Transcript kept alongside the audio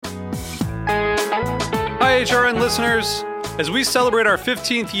HRN listeners. As we celebrate our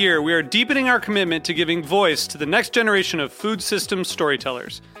 15th year, we are deepening our commitment to giving voice to the next generation of food systems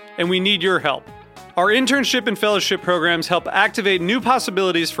storytellers, and we need your help. Our internship and fellowship programs help activate new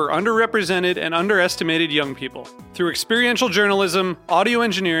possibilities for underrepresented and underestimated young people through experiential journalism, audio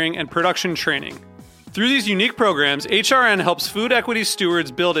engineering, and production training. Through these unique programs, HRN helps food equity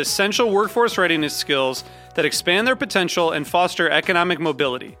stewards build essential workforce readiness skills that expand their potential and foster economic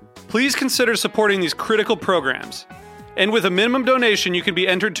mobility. Please consider supporting these critical programs. And with a minimum donation, you can be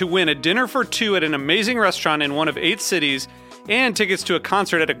entered to win a dinner for two at an amazing restaurant in one of 8 cities and tickets to a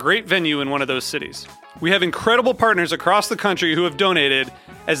concert at a great venue in one of those cities. We have incredible partners across the country who have donated,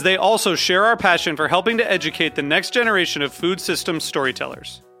 as they also share our passion for helping to educate the next generation of food systems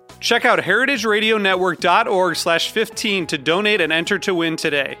storytellers. Check out heritageradionetwork.org/15 to donate and enter to win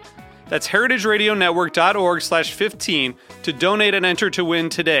today. That's heritageradionetwork.org/15 to donate and enter to win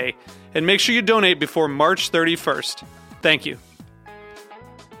today. And make sure you donate before March 31st. Thank you.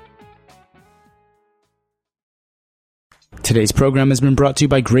 Today's program has been brought to you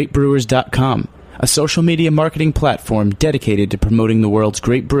by GreatBrewers.com, a social media marketing platform dedicated to promoting the world's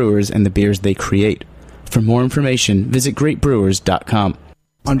great brewers and the beers they create. For more information, visit GreatBrewers.com.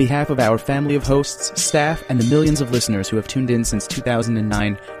 On behalf of our family of hosts, staff, and the millions of listeners who have tuned in since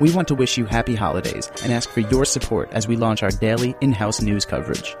 2009, we want to wish you happy holidays and ask for your support as we launch our daily in-house news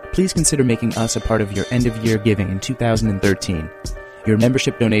coverage. Please consider making us a part of your end-of-year giving in 2013. Your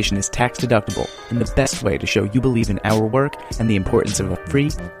membership donation is tax-deductible and the best way to show you believe in our work and the importance of a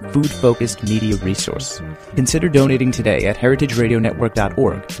free, food-focused media resource. Consider donating today at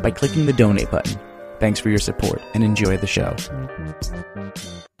heritageradionetwork.org by clicking the donate button. Thanks for your support and enjoy the show.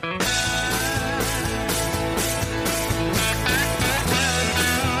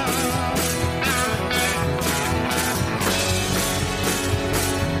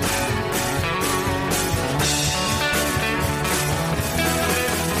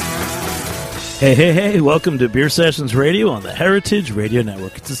 Hey, welcome to Beer Sessions Radio on the Heritage Radio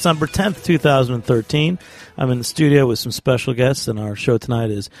Network. It's December 10th, 2013. I'm in the studio with some special guests, and our show tonight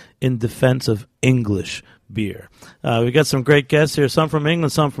is In Defense of English Beer. We've got some great guests here, some from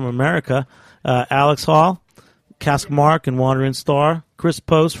England, some from America. Alex Hall, Cask Mark and Wandering Star, Chris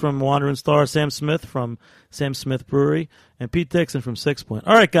Post from Wandering Star, Sam Smith from Sam Smith Brewery, and Pete Dixon from Six Point.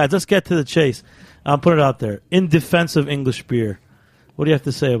 All right, guys, let's get to the chase. I'll put it out there. In Defense of English Beer. What do you have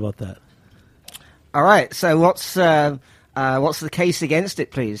to say about that? All right, so what's the case against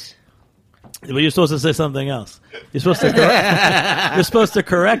it, please? Well, you're supposed to say something else. You're supposed to. You're supposed to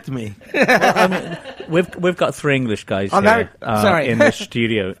correct me. Well, I mean, we've got 3 English guys here in the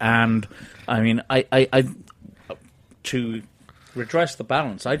studio, and I mean, I to redress the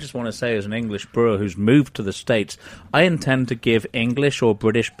balance, I just want to say, as an English brewer who's moved to the States, I intend to give English or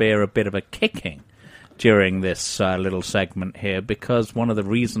British beer a bit of a kicking during this little segment here, because one of the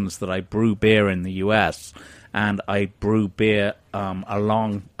reasons that I brew beer in the US and I brew beer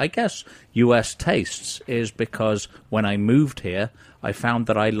along, I guess, US tastes is because when I moved here, I found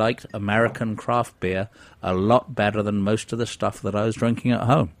that I liked American craft beer a lot better than most of the stuff that I was drinking at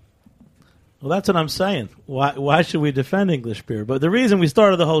home. Well, that's what I'm saying. Why should we defend English beer? But the reason we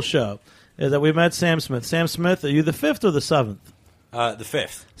started the whole show is that we met Sam Smith. Sam Smith, are you the 5th or the 7th? The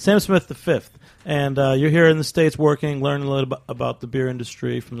 5th. Sam Smith, the 5th. And you're here in the States working, learning a little about the beer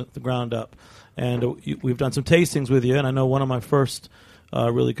industry from the ground up. And we've done some tastings with you, and I know one of my first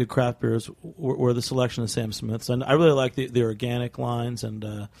really good craft beers were the selection of Sam Smith's. And I really like the organic lines, and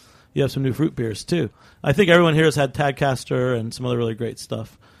you have some new fruit beers, too. I think everyone here has had Tadcaster and some other really great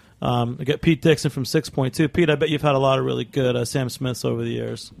stuff. I got Pete Dixon from 6.2. Pete, I bet you've had a lot of really good Sam Smiths over the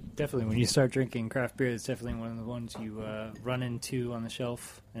years. Definitely. When you start drinking craft beer, it's definitely one of the ones you run into on the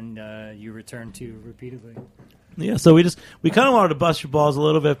shelf and you return to repeatedly. Yeah, so we kind of wanted to bust your balls a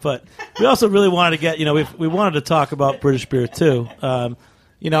little bit, but we also really wanted to get, we wanted to talk about British beer too. I've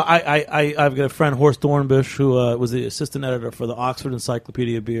got a friend, Horst Dornbush, who was the assistant editor for the Oxford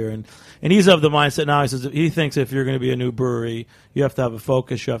Encyclopedia of Beer, and he's of the mindset now. He thinks if you're going to be a new brewery, you have to have a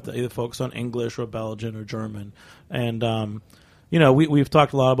focus. You have to either focus on English or Belgian or German. And we've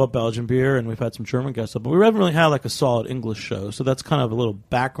talked a lot about Belgian beer, and we've had some German guests up, but we haven't really had like a solid English show. So that's kind of a little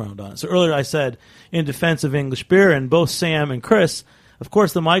background on it. So earlier I said in defense of English beer, and both Sam and Chris, of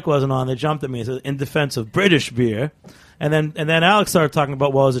course the mic wasn't on. They jumped at me and said in defense of British beer. And then Alex started talking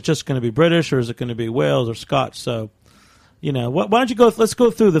about, well, is it just going to be British or is it going to be Wales or Scotch? So, why don't you go? Let's go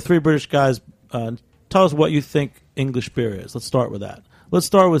through the 3 British guys. Tell us what you think English beer is. Let's start with that. Let's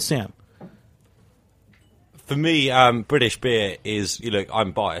start with Sam. For me, British beer is,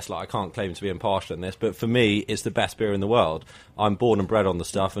 I'm biased, I can't claim to be impartial in this, but for me, it's the best beer in the world. I'm born and bred on the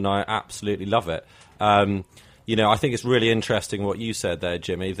stuff, and I absolutely love it. I think it's really interesting what you said there,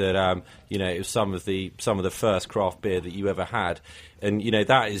 Jimmy, that, it was some of the first craft beer that you ever had. And,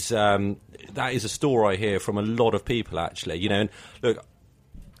 that is a story I hear from a lot of people, actually. And look,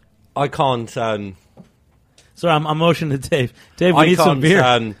 I can't... Sorry, I'm motioning to Dave. Dave, we need some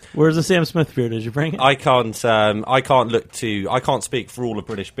beer. Where's the Sam Smith beer? Did you bring it? I can't speak for all of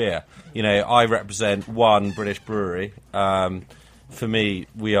British beer. I represent one British brewery. For me,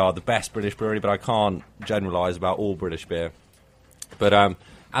 we are the best British brewery, but I can't generalise about all British beer. But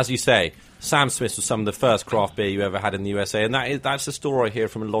as you say, Sam Smith was some of the first craft beer you ever had in the USA, and that's a story I hear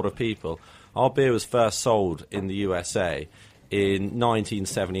from a lot of people. Our beer was first sold in the USA in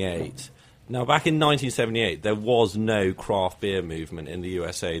 1978. Now, back in 1978, there was no craft beer movement in the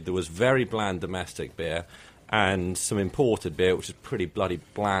USA. There was very bland domestic beer and some imported beer, which is pretty bloody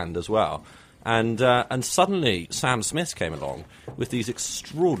bland as well. And suddenly, Sam Smith came along with these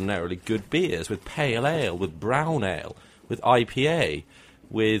extraordinarily good beers, with pale ale, with brown ale, with IPA,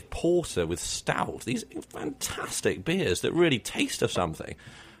 with porter, with stout. These fantastic beers that really taste of something.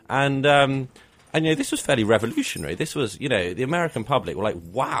 And this was fairly revolutionary. This was, the American public were like,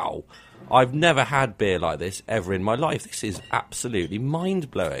 wow, I've never had beer like this ever in my life. This is absolutely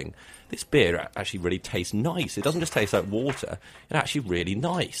mind-blowing. This beer actually really tastes nice. It doesn't just taste like water. It's actually really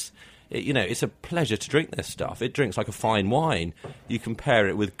nice. It's a pleasure to drink this stuff. It drinks like a fine wine. You compare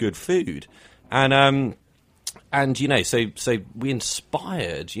it with good food. So we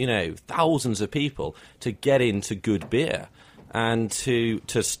inspired, thousands of people to get into good beer and to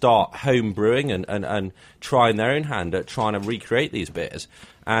start home brewing and trying their own hand at trying to recreate these beers.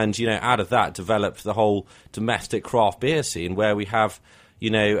 And, out of that developed the whole domestic craft beer scene where we have,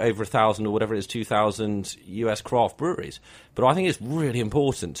 over 1,000 or whatever it is, 2,000 US craft breweries. But I think it's really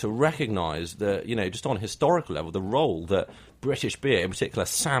important to recognise that, just on a historical level, the role that British beer, in particular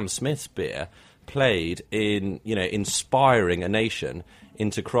Sam Smith's beer, played in, inspiring a nation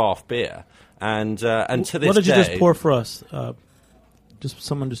into craft beer. And to this day... What did you just pour for us?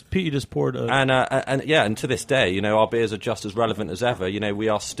 Pete, you just poured... And to this day, our beers are just as relevant as ever. We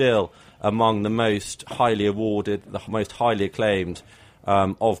are still among the most highly awarded, the most highly acclaimed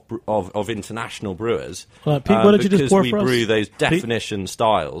of international brewers. Pete, what did you just pour for us? Because we brew those definition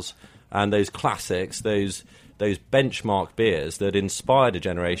styles and those classics, those benchmark beers that inspired a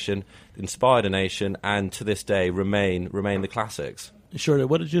generation, inspired a nation, and to this day remain the classics. Sure.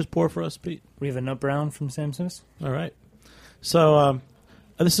 What did you just pour for us, Pete? We have a Nut Brown from Sam Smith. All right. So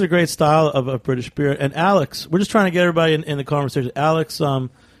this is a great style of British beer. And Alex, we're just trying to get everybody in the conversation. Alex,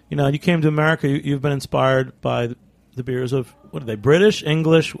 you came to America. You've been inspired by the beers of, what are they, British,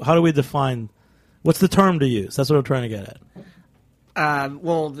 English? How do we define, what's the term to use? That's what I'm trying to get at.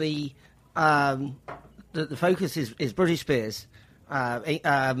 The focus is British beers. It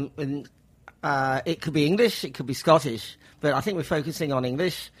could be English, it could be Scottish, but I think we're focusing on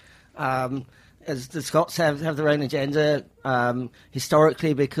English. As the Scots have their own agenda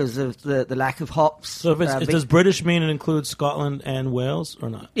historically because of the lack of hops. So does British mean it includes Scotland and Wales or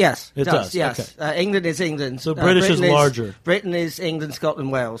not? Yes, it does. Yes, okay. England is England. So British is larger. Britain is England,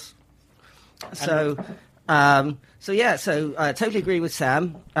 Scotland, Wales. So I totally agree with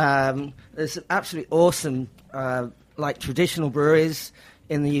Sam. There's absolutely awesome traditional breweries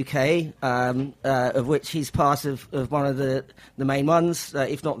in the UK, of which he's part of one of the main ones,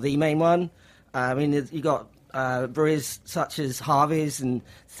 if not the main one. You got breweries such as Harvey's and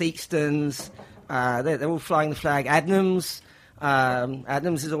Theakston's. They're all flying the flag. Adnams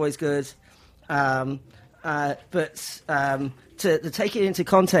is always good. But to take it into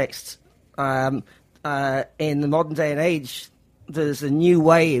context, in the modern day and age, there's a new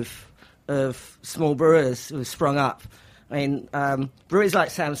wave of small brewers who have sprung up. Breweries like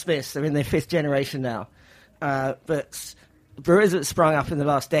Sam Smith's, they're in their 5th generation now. But brewers that sprung up in the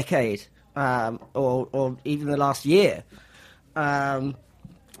last decade, or even the last year,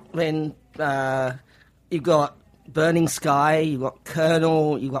 you've got Burning Sky, you've got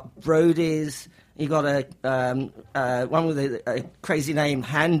Colonel, you've got Brody's, you've got one with a crazy name,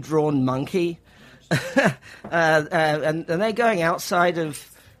 Hand Drawn Monkey. and they're going outside of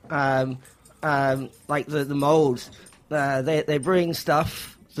the mold. They're brewing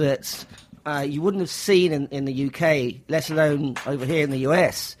stuff that you wouldn't have seen in the UK, let alone over here in the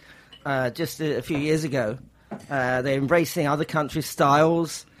US, just a few years ago. They're embracing other countries'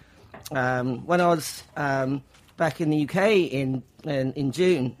 styles. When I was back in the UK in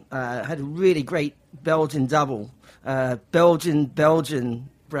June, I had a really great Belgian double, Belgian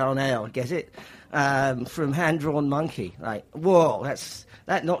brown ale. Get it? from Hand-Drawn Monkey. Like, whoa,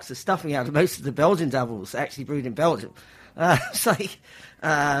 that knocks the stuffing out of most of the Belgian doubles actually brewed in Belgium. It's like...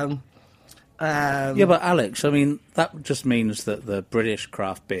 yeah, but Alex, I mean, that just means that the British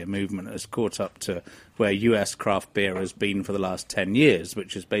craft beer movement has caught up to where US craft beer has been for the last 10 years,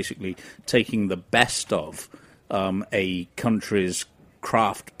 which is basically taking the best of a country's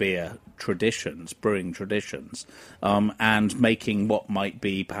craft beer traditions, brewing traditions, and making what might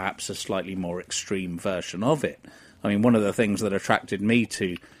be perhaps a slightly more extreme version of it. I mean, one of the things that attracted me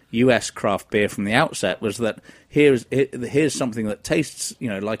to US craft beer from the outset was that here's something that tastes,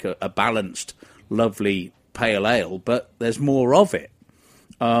 like a balanced, lovely pale ale, but there's more of it.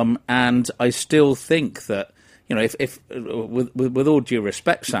 And I still think that, if with all due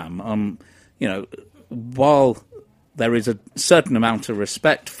respect, Sam, while there is a certain amount of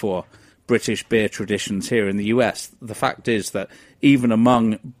respect for British beer traditions here in the US, the fact is that even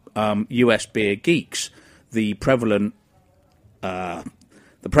among US beer geeks, the prevalent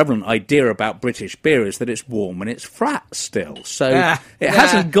idea about British beer is that it's warm and it's flat still. So it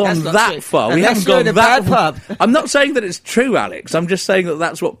hasn't gone that far. We haven't gone that far. I'm not saying that it's true, Alex. I'm just saying that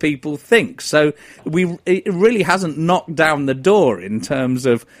that's what people think. So it really hasn't knocked down the door in terms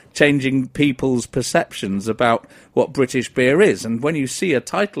of changing people's perceptions about what British beer is. And when you see a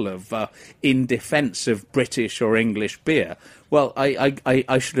title of In Defence of British or English Beer, well,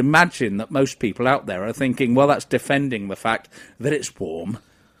 I should imagine that most people out there are thinking, well, that's defending the fact that it's warm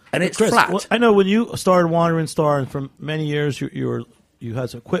and it's Chris, flat. Well, I know when you started Wandering Star, and for many years you had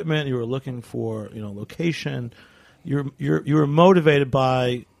some equipment, you were looking for location. You were motivated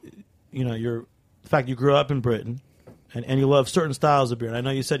by the fact you grew up in Britain, and you love certain styles of beer. And I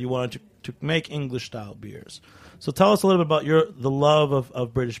know you said you wanted to make English style beers. So tell us a little bit about the love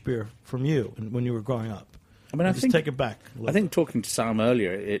of British beer from you and when you were growing up. I mean, just take it back. I think talking to Sam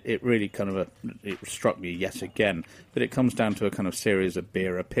earlier, it really kind of it struck me yet again that it comes down to a kind of series of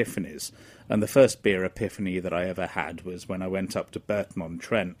beer epiphanies. And the first beer epiphany that I ever had was when I went up to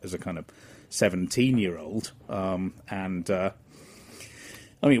Burton-on-Trent as a kind of 17-year-old. I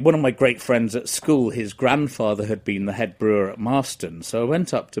mean, one of my great friends at school, his grandfather had been the head brewer at Marston. So I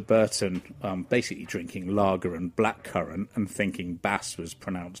went up to Burton, basically drinking lager and blackcurrant and thinking Bass was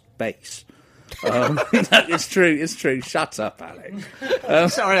pronounced bass. It's true. Shut up,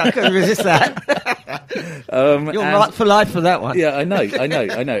 Alex. Sorry, I couldn't resist that. You're right for life for that one. Yeah, I know.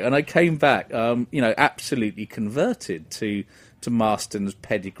 And I came back, absolutely converted to Marston's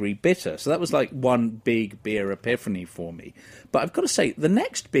Pedigree Bitter. So that was like one big beer epiphany for me. But I've got to say, the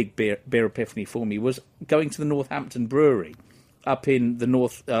next big beer epiphany for me was going to the Northampton Brewery up in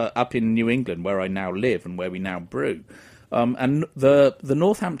New England, where I now live and where we now brew. And the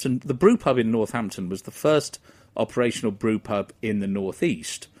brew pub in Northampton was the first operational brew pub in the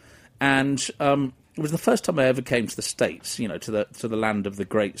Northeast, and it was the first time I ever came to the States, to the land of the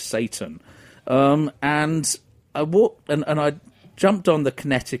great Satan. And I walked and I jumped on the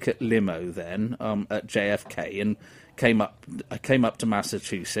Connecticut limo then at JFK and came up to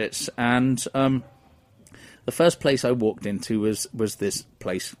Massachusetts, and the first place I walked into was this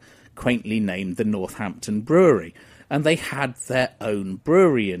place quaintly named the Northampton Brewery. And they had their own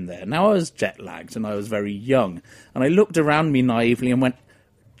brewery in there. Now, I was jet-lagged and I was very young. And I looked around me naively and went,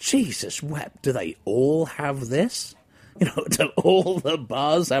 Jesus wept, do they all have this? Do all the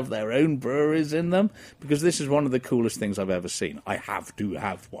bars have their own breweries in them? Because this is one of the coolest things I've ever seen. I have to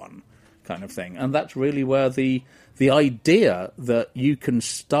have one, kind of thing. And that's really where the idea that you can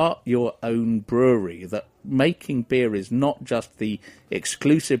start your own brewery, that making beer is not just the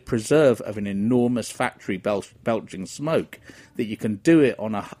exclusive preserve of an enormous factory belching smoke, that you can do it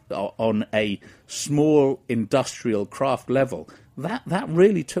on a small industrial craft level, that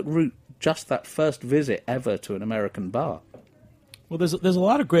really took root just that first visit ever to an American bar. Well, there's a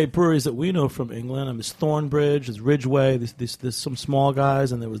lot of great breweries that we know from England. I mean, there's Thornbridge, there's Ridgeway, there's some small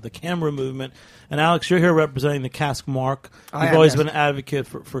guys, and there was the Canberra movement. And Alex, you're here representing the Cask Mark. You've always been an advocate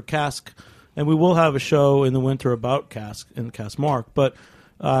for Cask, and we will have a show in the winter about Cask and Cask Mark. But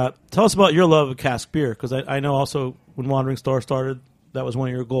tell us about your love of Cask beer, because I know also when Wandering Star started, that was one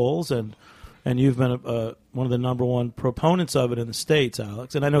of your goals, and you've been one of the number one proponents of it in the States,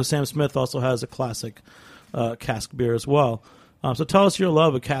 Alex. And I know Sam Smith also has a classic Cask beer as well. So tell us your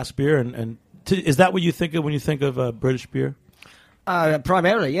love of Cask beer, and is that what you think of when you think of British beer?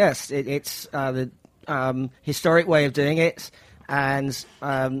 Primarily, yes. It's the historic way of doing it, and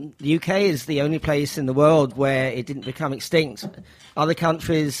the UK is the only place in the world where it didn't become extinct. Other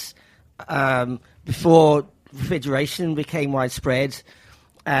countries, before refrigeration became widespread,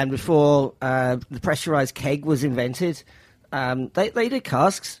 and before the pressurized keg was invented, they did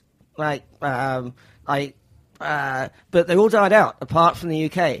casks. but they all died out apart from the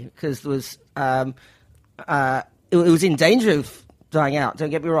UK because there was it was in danger of dying out. Don't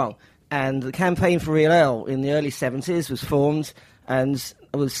get me wrong. And the Campaign for Real Ale in the early 70s was formed and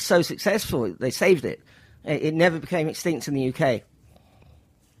it was so successful they saved it. It never became extinct in the UK.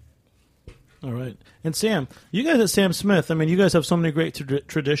 All right. And Sam, you guys at Sam Smith, I mean, you guys have so many great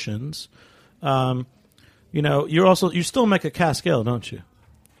traditions. You still make a cask ale, don't you?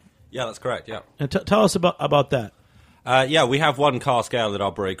 Yeah, that's correct, yeah. And tell us about that. We have one cask ale at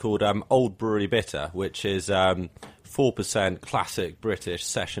our brewery called Old Brewery Bitter, which is 4% classic British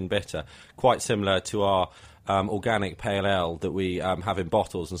session bitter, quite similar to our organic pale ale that we have in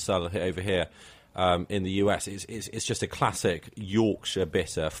bottles and sell over here. In the US, it's just a classic Yorkshire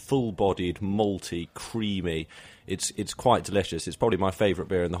bitter, full-bodied, malty, creamy. It's quite delicious. It's probably my favourite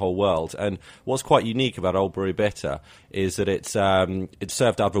beer in the whole world. And what's quite unique about Old Brewery Bitter is that it's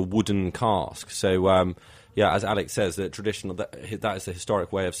served out of a wooden cask. So, as Alex says, that traditional that is the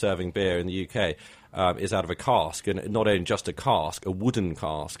historic way of serving beer in the UK. Is out of a cask, and not only just a cask, a wooden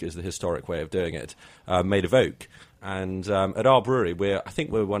cask is the historic way of doing it, made of oak. And at our brewery, I think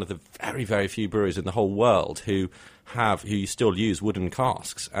we're one of the very, very few breweries in the whole world who still use wooden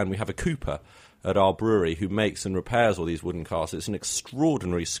casks. And we have a cooper at our brewery who makes and repairs all these wooden casks. It's an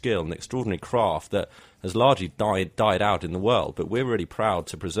extraordinary skill, an extraordinary craft that has largely died out in the world. But we're really proud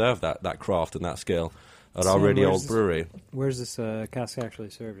to preserve that craft and that skill at our really old brewery. Where's this cask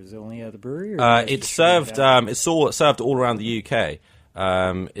actually served? Is it only at the brewery? Or it's served. It's all served all around the UK.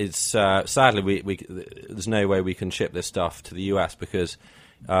 Sadly we there's no way we can ship this stuff to the US because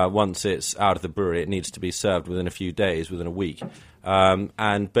once it's out of the brewery, it needs to be served within a few days, within a week. All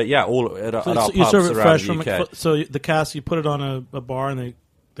at our pubs you serve it around fresh the UK. So the cask, you put it on a bar and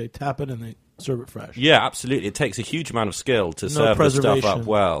they tap it and they serve it fresh. Yeah, absolutely. It takes a huge amount of skill to serve this stuff up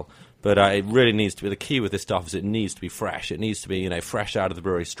well. But it really needs to be, the key with this stuff is it needs to be fresh. It needs to be, fresh out of the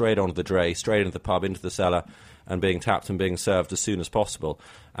brewery, straight onto the dray, straight into the pub, into the cellar, and being tapped and being served as soon as possible.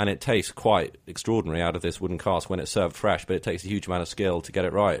 And it tastes quite extraordinary out of this wooden cask when it's served fresh, but it takes a huge amount of skill to get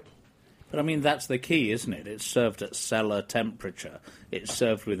it right. But, I mean, that's the key, isn't it? It's served at cellar temperature. It's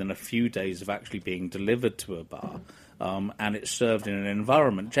served within a few days of actually being delivered to a bar. And it's served in an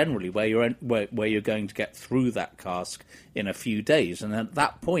environment generally where you're going to get through that cask in a few days, and at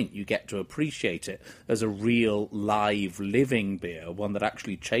that point you get to appreciate it as a real live living beer, one that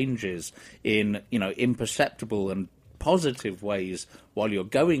actually changes in imperceptible and positive ways while you're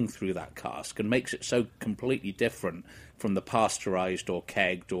going through that cask, and makes it so completely different from the pasteurized or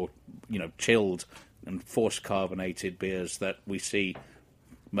kegged or chilled and forced carbonated beers that we see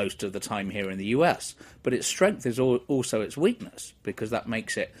most of the time here in the US. But its strength is also its weakness, because that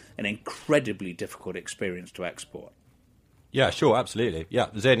makes it an incredibly difficult experience to export. Yeah, sure, absolutely. Yeah,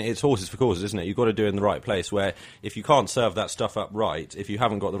 then it's horses for courses, isn't it? You've got to do it in the right place, where if you can't serve that stuff up right, if you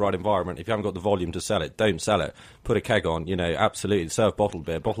haven't got the right environment, if you haven't got the volume to sell it, don't sell it. Put a keg on, absolutely. Serve bottled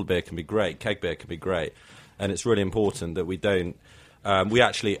beer. Bottled beer can be great. Keg beer can be great. And it's really important that we don't... we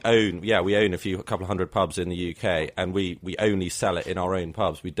actually own a couple of hundred pubs in the UK, and we only sell it in our own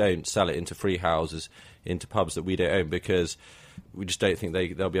pubs. We don't sell it into free houses, into pubs that we don't own, because we just don't think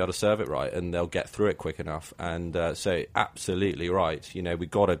they'll be able to serve it right, and they'll get through it quick enough. And so, absolutely right.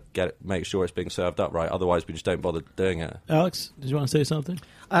 We've got to make sure it's being served up right. Otherwise, we just don't bother doing it. Alex, did you want to say something?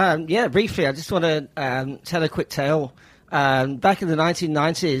 Yeah, briefly. I just want to tell a quick tale. Back in the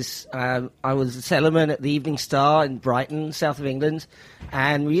 1990s, I was a cellarman at the Evening Star in Brighton, south of England,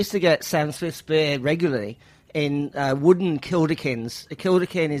 and we used to get Sam Smith's beer regularly in wooden kildekins. A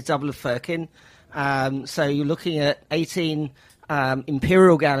kildekin is double a firkin, so you're looking at 18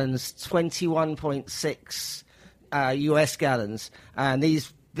 imperial gallons, 21.6 US gallons, and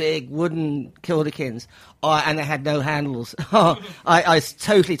these big wooden kildekins, and they had no handles. I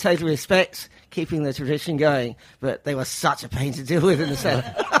totally respect keeping the tradition going, but they were such a pain to deal with in the cellar.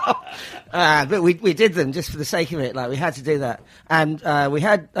 But we did them just for the sake of it. Like, we had to do that. And we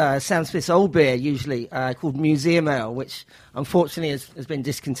had Sam Smith's old beer, usually, called Museum Ale, which unfortunately has been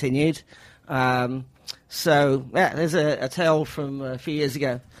discontinued. So, yeah, there's a tale from a few years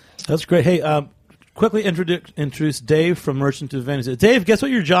ago. That's great. Hey, quickly introduce Dave from Merchant of Venice. Dave, guess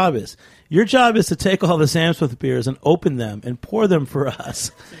what your job is? Your job is to take all the Sam Smith beers and open them and pour them for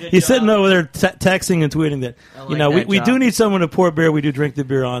us. He's sitting over there texting and tweeting that. We do need someone to pour beer. We do drink the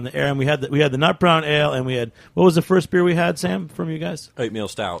beer on the air, and we had the Nut Brown Ale, and we had, what was the first beer we had, Sam, from you guys? Oatmeal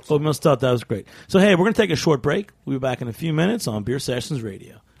Stout. Oatmeal Stout, that was great. So, hey, we're going to take a short break. We'll be back in a few minutes on Beer Sessions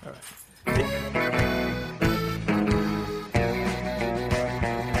Radio. All right.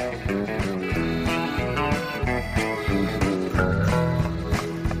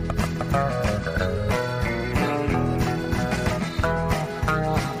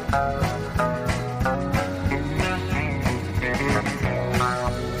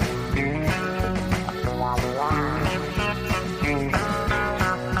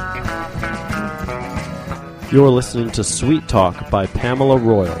 You're listening to Sweet Talk by Pamela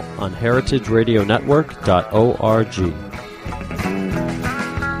Royal on heritageradionetwork.org.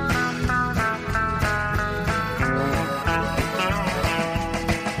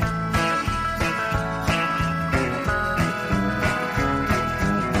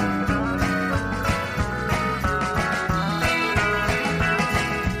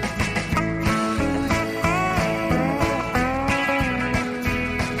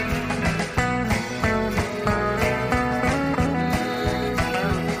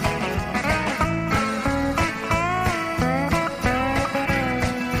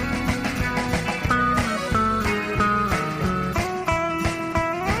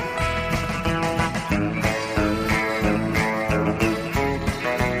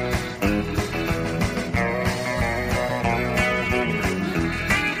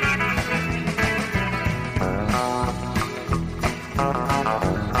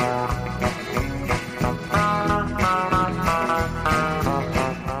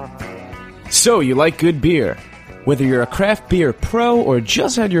 So, you like good beer? Whether you're a craft beer pro or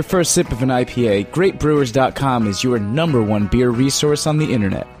just had your first sip of an IPA, GreatBrewers.com is your #1 beer resource on the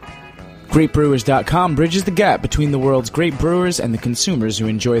internet. GreatBrewers.com bridges the gap between the world's great brewers and the consumers who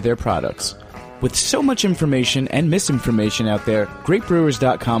enjoy their products. With so much information and misinformation out there,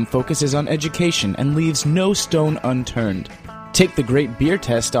 GreatBrewers.com focuses on education and leaves no stone unturned. Take the Great Beer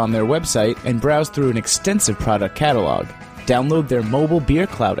Test on their website and browse through an extensive product catalog. Download their mobile Beer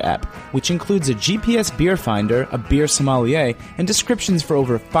Cloud app, which includes a GPS beer finder, a beer sommelier, and descriptions for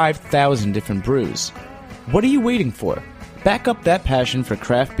over 5,000 different brews. What are you waiting for? Back up that passion for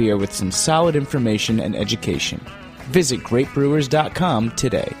craft beer with some solid information and education. Visit GreatBrewers.com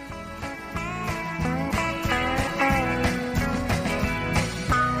today.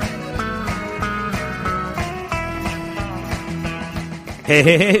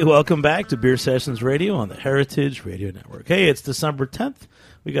 Hey, welcome back to Beer Sessions Radio on the Heritage Radio Network. Hey, it's December 10th.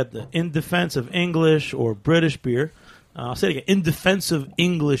 We got the In Defense of English or British Beer. I'll say it again, In Defense of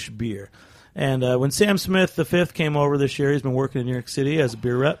English Beer. And when Sam Smith V came over this year, he's been working in New York City as a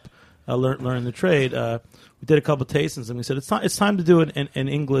beer rep, learning the trade. We did a couple tastings, and we said it's time to do an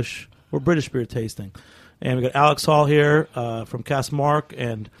English or British beer tasting. And we got Alex Hall here from Cask Mark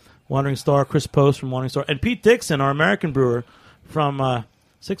and Wandering Star, Chris Post from Wandering Star, and Pete Dixon, our American brewer, from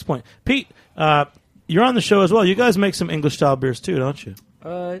 6 Point. Pete, you're on the show as well. You guys make some English-style beers too, don't you?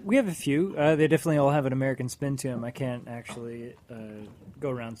 We have a few. They definitely all have an American spin to them. I can't actually go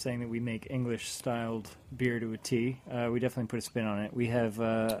around saying that we make English-styled beer to a T. We definitely put a spin on it. We have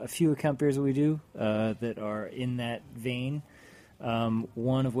a few account beers that we do that are in that vein,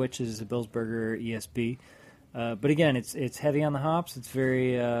 one of which is a Billsburger ESB. But again, it's heavy on the hops. It's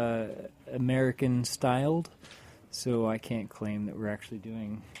very American-styled. So I can't claim that we're actually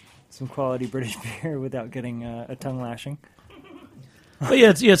doing some quality British beer without getting a tongue lashing. But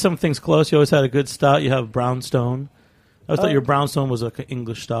yeah, you had some things close. You always had a good stout. You have Brownstone. I always thought your Brownstone was like an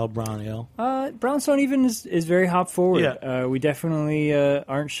English-style brown ale. Brownstone even is very hop forward. Yeah. We definitely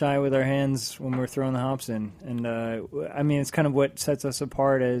aren't shy with our hands when we're throwing the hops in. And I mean, it's kind of what sets us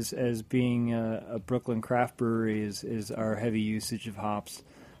apart as being a Brooklyn craft brewery is our heavy usage of hops.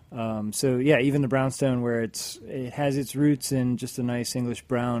 So yeah, even the Brownstone, where it has its roots in just a nice English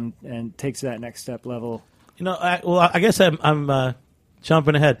brown and takes that next step level. You know, I guess I'm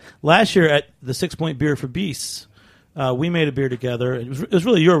jumping ahead. Last year at the 6 Point Beer for Beasts, we made a beer together. It was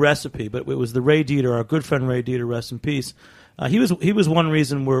really your recipe, but it was the Ray Dieter, our good friend Ray Dieter, rest in peace. He was one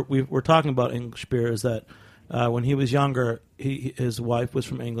reason we're talking about English beer is that when he was younger, his wife was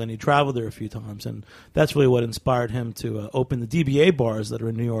from England. He traveled there a few times, and that's really what inspired him to open the DBA bars that are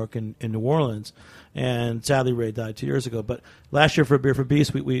in New York and in New Orleans. And sadly, Ray died 2 years ago. But last year for Beer for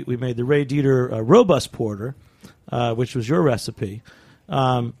Beasts, we made the Ray Dieter Robust Porter, which was your recipe.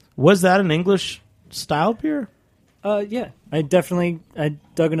 Was that an English-style beer? Yeah, I dug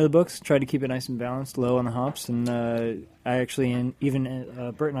into the books, tried to keep it nice and balanced, low on the hops, and I actually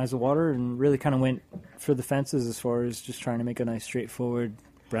even Burtonized the water and really kind of went for the fences as far as just trying to make a nice, straightforward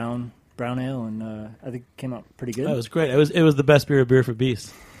brown ale, and I think it came out pretty good. That was great. It was the best beer for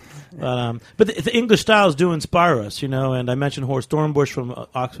Beasts. But the English styles do inspire us, you know. And I mentioned Horst Dornbush from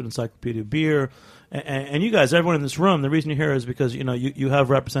Oxford Encyclopedia of Beer, and you guys, everyone in this room. The reason you're here is because you have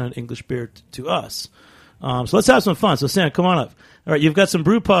represented English beer to us. So let's have some fun. So Sam, come on up. All right, you've got some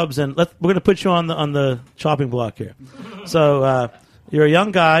brew pubs, and we're going to put you on the chopping block here. So you're a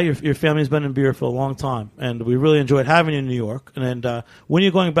young guy. Your family's been in beer for a long time, and we really enjoyed having you in New York. And when are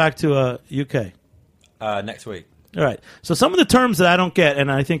you going back to UK? Next week. All right. So some of the terms that I don't get,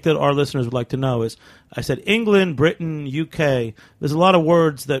 and I think that our listeners would like to know, is I said England, Britain, UK. There's a lot of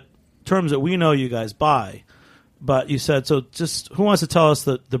terms that we know you guys by. But you said, so just who wants to tell us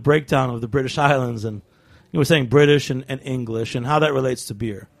the breakdown of the British Islands? And you were saying British and English and how that relates to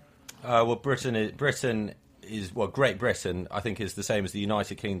beer. Well, Britain is Great Britain, I think, is the same as the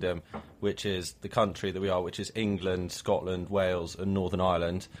United Kingdom, which is the country that we are, which is England, Scotland, Wales, and Northern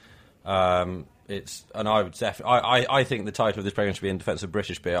Ireland. I think the title of this programme should be In Defence of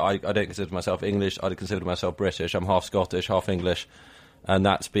British Beer. I don't consider myself English. I consider myself British. I'm half Scottish, half English, and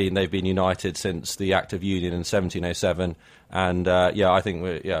they've been united since the Act of Union in 1707. And I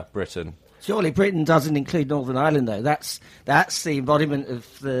think Britain. Surely Britain doesn't include Northern Ireland, though. That's the embodiment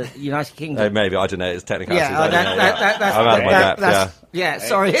of the United Kingdom. Maybe, I don't know. It's technically.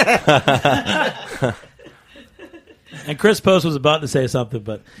 Sorry. And Chris Post was about to say something,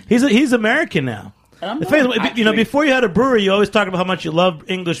 but he's American now. Before you had a brewery, you always talked about how much you love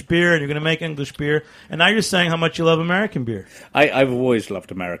English beer and you're going to make English beer, and now you're saying how much you love American beer. I've always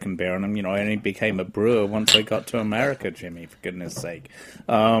loved American beer, and I only became a brewer once I got to America, Jimmy, for goodness sake.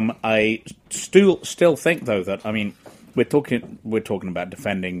 I still think, though, that we're talking about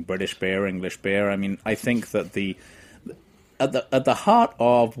defending British beer, English beer. I think that at the heart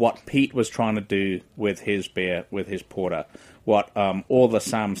of what Pete was trying to do with his beer, with his porter, what all the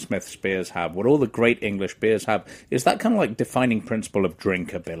Sam Smith beers have, what all the great English beers have, is that kind of like defining principle of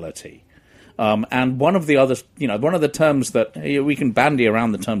drinkability. And one of the terms that we can bandy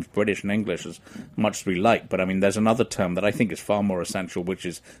around the terms British and English as much as we like, but there's another term that I think is far more essential, which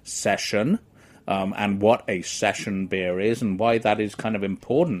is session, and what a session beer is, and why that is kind of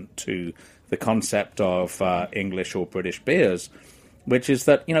important to the concept of English or British beers. Which is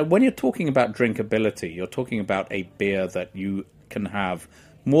that, when you're talking about drinkability, you're talking about a beer that you can have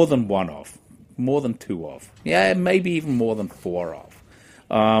more than one of, more than two of, maybe even more than four of.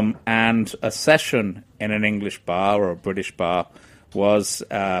 And a session in an English bar or a British bar was,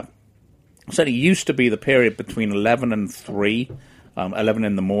 certainly used to be the period between 11 and 3, 11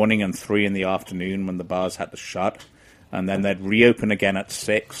 in the morning and 3 in the afternoon when the bars had to shut. And then they'd reopen again at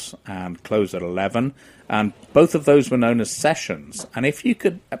 6 and close at 11. And both of those were known as sessions. And if you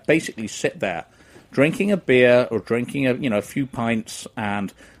could basically sit there drinking a beer or drinking a few pints,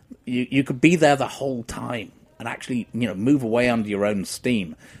 and you could be there the whole time and actually move away under your own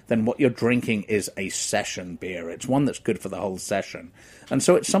steam, then what you're drinking is a session beer. It's one that's good for the whole session. And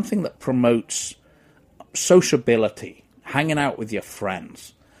so it's something that promotes sociability, hanging out with your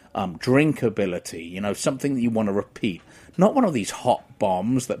friends. Drinkability, something that you want to repeat. Not one of these hot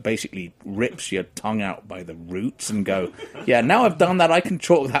bombs that basically rips your tongue out by the roots and go, now I've done that, I can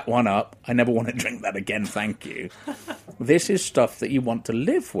chalk that one up. I never want to drink that again, thank you. This is stuff that you want to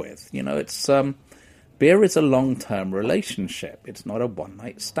live with. It's beer is a long-term relationship. It's not a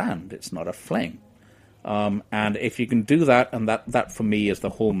one-night stand. It's not a fling. And if you can do that, and that for me is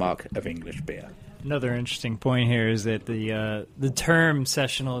the hallmark of English beer. Another interesting point here is that the term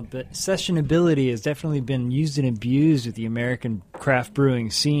sessionability has definitely been used and abused with the American craft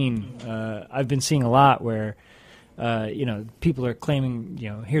brewing scene. I've been seeing a lot where people are claiming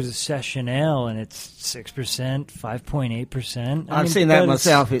here's a session ale and it's 6%, 5.8%. I've seen that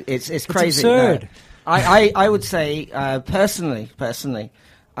myself. It's crazy. It's absurd. I would say personally,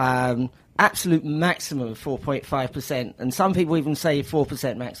 absolute maximum of 4.5%, and some people even say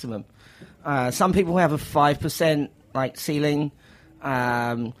 4% maximum. Some people have a 5% ceiling.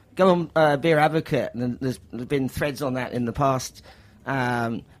 Go on Beer Advocate, and there's been threads on that in the past.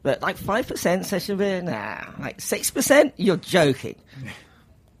 But 5% session beer, 6%, you're joking.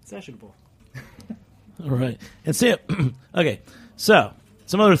 Sessionable. All right, and see it. Okay, so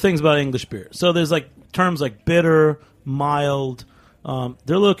some other things about English beer. So there's terms like bitter, mild. They're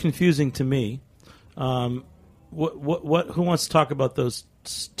a little confusing to me. Who wants to talk about those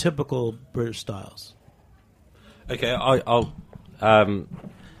typical British styles? Okay, I'll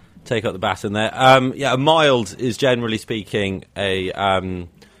take up the baton there. A mild is generally speaking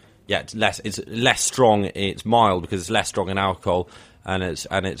it's less strong. It's mild because it's less strong in alcohol, and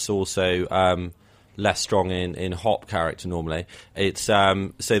it's also less strong in hop character normally. It's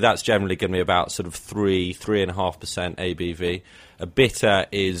so that's generally going to be about sort of 3.5% ABV. A bitter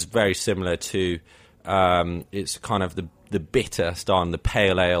is very similar to it's kind of the bitter style and the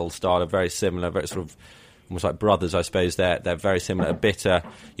pale ale style are very similar, very sort of almost like brothers, I suppose. They're very similar. A bitter,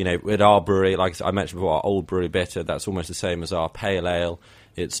 at our brewery, like I mentioned before, our old brewery bitter, that's almost the same as our pale ale.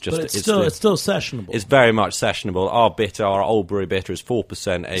 It's just but it's still sessionable. It's very much sessionable. Our Old Brewery bitter is 4%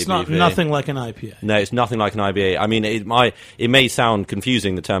 ABV. It's nothing like an IPA. No, it's nothing like an IPA. I mean, it may sound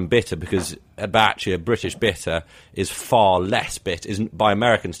confusing, the term bitter, because a British bitter, is far less bitter. By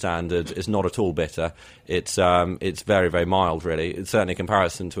American standards, it's not at all bitter. It's very, very mild, really. It's certainly in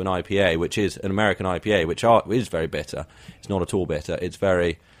comparison to an IPA, which is an American IPA, which is very bitter. It's not at all bitter. It's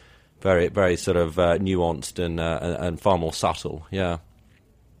very, very, very sort of nuanced and far more subtle. Yeah.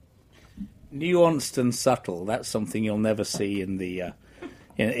 Nuanced and subtle. That's something you'll never see in the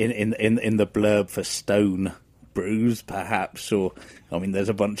in the blurb for Stone Brews, perhaps, or I mean, there's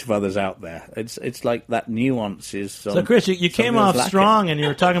a bunch of others out there. It's like that nuance is. So, Chris, you came off strong, and you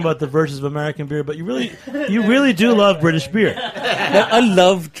were talking about the virtues of American beer, but you really do love British beer. Well, I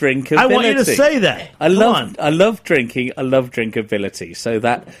love drinkability. I want you to say that. I love drinking. I love drinkability. So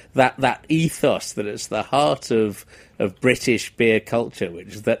that ethos that it's the heart of British beer culture,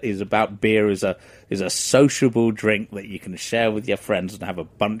 which is about beer as a sociable drink that you can share with your friends and have a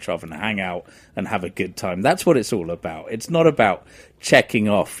bunch of and hang out and have a good time. That's what it's all about. It's not about checking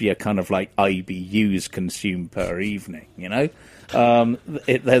off your kind of like IBUs consumed per evening, you know?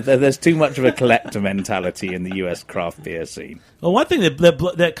 There's too much of a collector mentality in the US craft beer scene. Well, one thing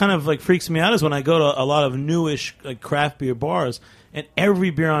that kind of like freaks me out is when I go to a lot of newish like craft beer bars, and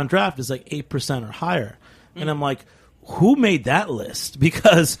every beer on draft is like 8% or higher. And I'm like, who made that list?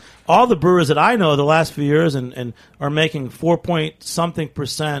 Because all the brewers that I know the last few years and are making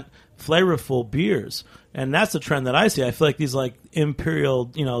 4-point-something% flavorful beers. And that's the trend that I see. I feel like these like imperial,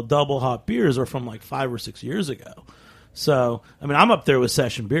 double hop beers are from like 5 or 6 years ago. So, I mean, I'm up there with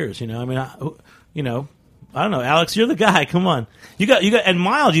session beers, I mean, I don't know, Alex, you're the guy. Come on. You got and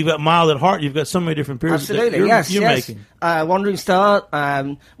mild, you've got mild at heart. You've got so many different beers Absolutely, you're making. Wandering Star,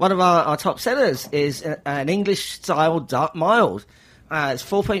 one of our top sellers is an English-style dark mild. It's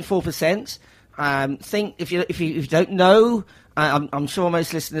 4.4%. Think if you don't know, I'm sure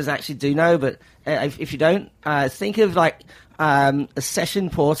most listeners actually do know, but if you don't, think of like a session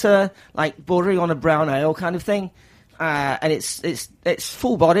porter, like bordering on a brown ale kind of thing. And it's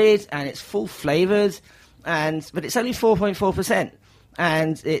full-bodied and it's full-flavored. But it's only 4.4%,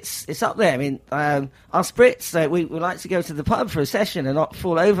 and it's up there. I mean, our spritz, we like to go to the pub for a session and not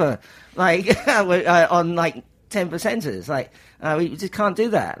fall over like on like 10%ers. Like we just can't do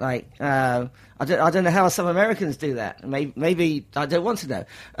that. Like I don't know how some Americans do that. Maybe I don't want to know.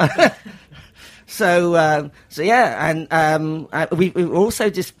 So yeah, and we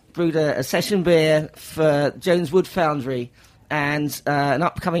also just brewed a session beer for Jones Wood Foundry and an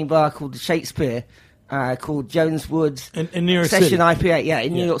upcoming bar called the Shakespeare. Called Jones Wood in New York Session City. IPA,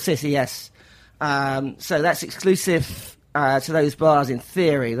 New York City, yes. So that's exclusive to those bars in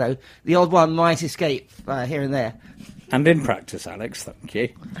theory, though the odd one might escape here and there. And in practice, Alex, thank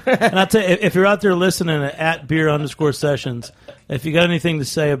you. And I'll tell you, if you're out there listening at @beer_sessions, if you got anything to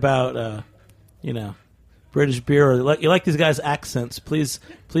say about, British beer, or you like these guys' accents, please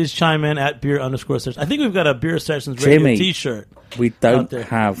chime in at @beer_sessions. I think we've got a Beer Sessions Radio T-shirt. We don't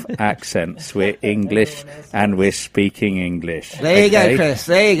have accents. We're English, and we're speaking English. There you go, Chris.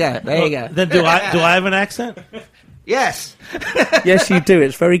 There you go. Then do I have an accent? Yes. Yes, you do.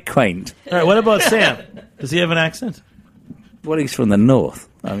 It's very quaint. All right. What about Sam? Does he have an accent? Well, he's from the north.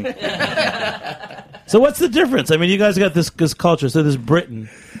 I mean, so what's the difference? I mean, you guys got this culture. So there's Britain.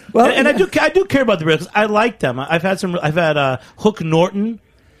 Well, and I do care about the Brits. I like them. I've had Hook Norton,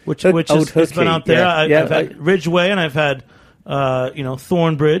 which has been out there. I've had Ridgeway, and I've had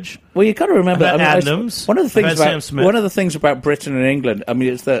Thornbridge. Well, you got to remember, Adams. One of the things about Britain and England, I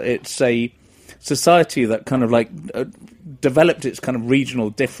mean, it's that it's a society that kind of like developed its kind of regional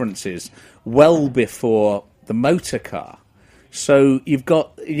differences well before the motor car. So you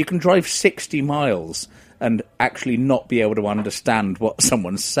can drive 60 miles and actually not be able to understand what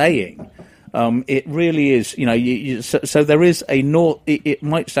someone's saying. It really is, so there is a it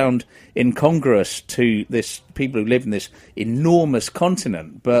might sound incongruous to this people who live in this enormous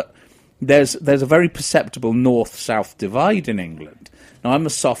continent, but there's a very perceptible north-south divide in England. Now, I'm a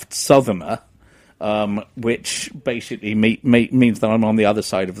soft southerner, which basically means that I'm on the other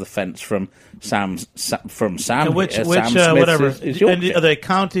side of the fence from Sam. Which Sam whatever is are they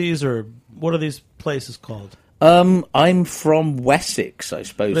counties, or what are these places called? I'm from Wessex, I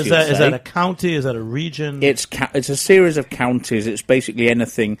suppose. Is that a county? Is that a region? It's a series of counties. It's basically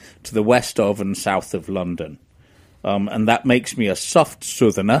anything to the west of and south of London, and that makes me a soft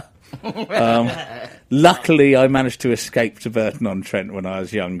southerner. Luckily, I managed to escape to Burton-on-Trent when I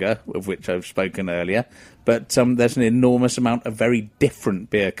was younger, of which I've spoken earlier. But there's an enormous amount of very different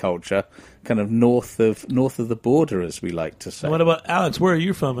beer culture kind of north of the border, as we like to say. What about Alex? Where are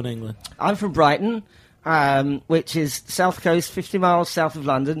you from in England? I'm from Brighton, which is south coast, 50 miles south of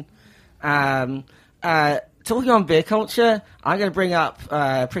London. Talking on beer culture, I'm going to bring up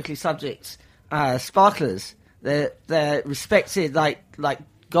prickly subjects. Sparklers. They're respected like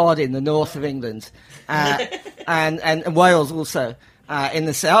God in the north of England, and Wales also. In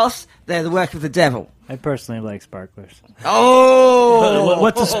the south, they're the work of the devil. I personally like sparklers. Oh!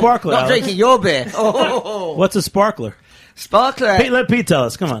 What's a sparkler, Not Alex? drinking your beer. Oh. What's a sparkler? Sparkler. Pete, let Pete tell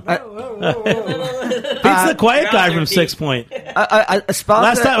us. Come on. Pete's the quiet guy from 6 Point. A sparkler.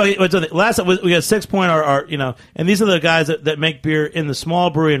 Last time we got 6 Point, and these are the guys that make beer in the small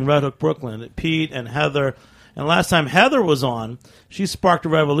brewery in Red Hook, Brooklyn. Pete and Heather. And last time Heather was on, she sparked a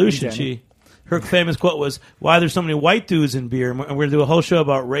revolution. Her famous quote was, "Why there's so many white dudes in beer?" And we're going to do a whole show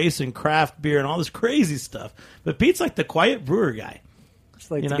about race and craft beer and all this crazy stuff. But Pete's like the quiet brewer guy.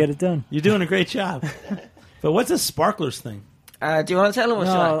 Just like to get it done. You're doing a great job. But what's this sparklers thing? Do you want to tell them?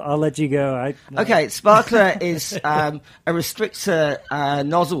 I'll let you go. Okay, sparkler is a restrictor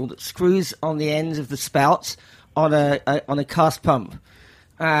nozzle that screws on the ends of the spouts on a cask pump,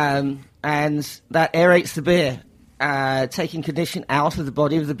 and that aerates the beer, taking condition out of the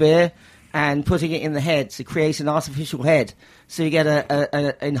body of the beer and putting it in the head to create an artificial head. So you get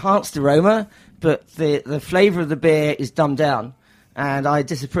an enhanced aroma, but the flavour of the beer is dumbed down, and I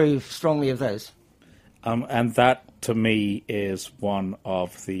disapprove strongly of those. And that, to me, is one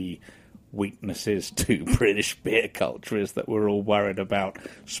of the weaknesses to British beer culture, is that we're all worried about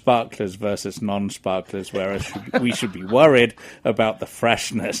sparklers versus non-sparklers, whereas we should be worried about the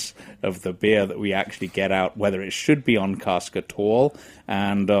freshness of the beer that we actually get out, whether it should be on cask at all,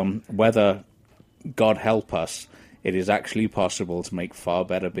 and whether, God help us, it is actually possible to make far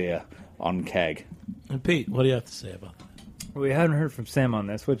better beer on keg. And Pete, what do you have to say about that? We haven't heard from Sam on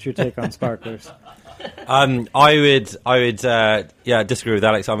this. What's your take on sparklers? I would disagree with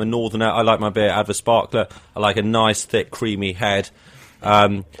Alex. I'm a northerner. I like my beer out of a sparkler. I like a nice, thick, creamy head.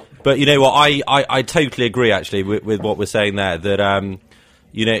 But you know what? I totally agree, actually, with what we're saying there. That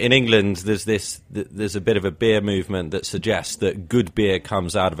in England, there's a bit of a beer movement that suggests that good beer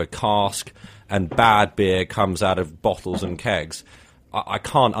comes out of a cask and bad beer comes out of bottles and kegs. I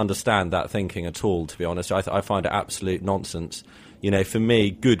can't understand that thinking at all, to be honest. I find it absolute nonsense. For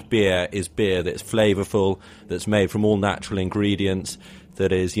me, good beer is beer that's flavourful, that's made from all natural ingredients,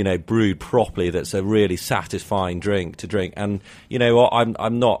 that is, brewed properly, that's a really satisfying drink to drink. And you know what?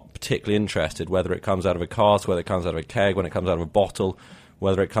 I'm not particularly interested whether it comes out of a cask, whether it comes out of a keg, when it comes out of a bottle,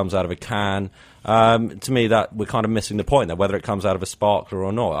 whether it comes out of a can. To me, that we're kind of missing the point there. Whether it comes out of a sparkler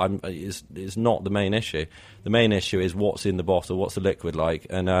or not is not the main issue. The main issue is what's in the bottle, what's the liquid like.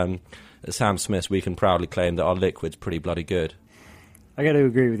 And at Sam Smith's, we can proudly claim that our liquid's pretty bloody good. I got to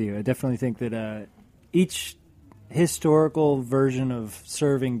agree with you. I definitely think that each historical version of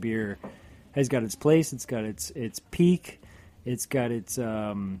serving beer has got its place. It's got its peak. It's got its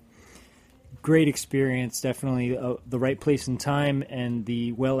great experience. Definitely the right place and time, and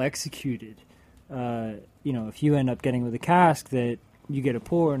the well executed. If you end up getting with a cask that you get a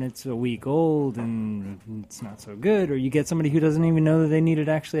pour and it's a week old and it's not so good, or you get somebody who doesn't even know that they need to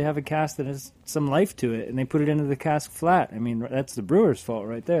actually have a cask that has some life to it, and they put it into the cask flat. I mean, that's the brewer's fault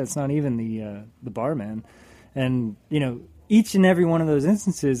right there. It's not even the barman. And, each and every one of those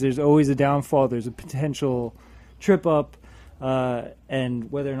instances, there's always a downfall. There's a potential trip up,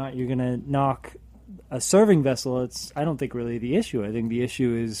 and whether or not you're going to knock a serving vessel, I don't think really the issue. I think the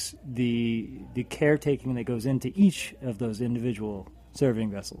issue is the caretaking that goes into each of those individual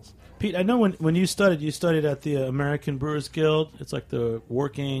serving vessels. Pete, I know when you studied at the American Brewers Guild. It's like the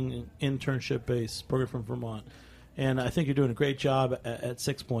working internship-based program from Vermont. And I think you're doing a great job at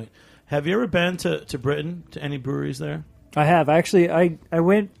 6 Point. Have you ever been to Britain, to any breweries there? I have. Actually, I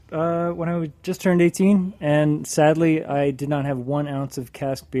went when I just turned 18, and sadly, I did not have 1 ounce of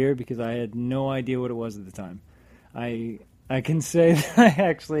cask beer because I had no idea what it was at the time. I can say that I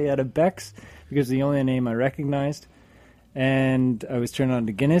actually had a Beck's because the only name I recognized, and I was turned on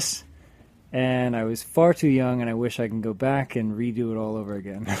to Guinness, and I was far too young, and I wish I can go back and redo it all over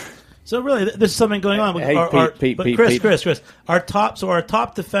again. So really, there's something going on. Pete, Chris, our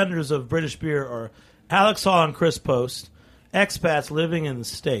top defenders of British beer are Alex Hall and Chris Post, expats living in the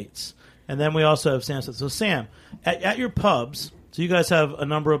States, and then we also have Sam. So Sam, at your pubs, so you guys have a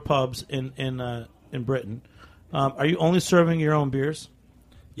number of pubs in Britain. Are you only serving your own beers?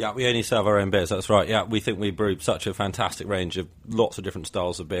 Yeah, we only serve our own beers, that's right. Yeah, we think we brew such a fantastic range of lots of different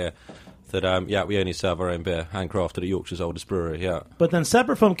styles of beer that, we only serve our own beer, handcrafted at Yorkshire's oldest brewery, yeah. But then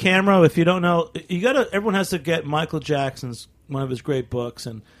separate from Camera, if you don't know, everyone has to get Michael Jackson's, one of his great books,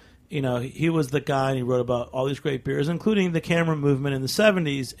 and he was the guy, and he wrote about all these great beers, including the Cameron movement in the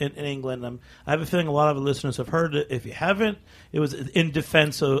 70s in England. I have a feeling a lot of the listeners have heard it. If you haven't, it was in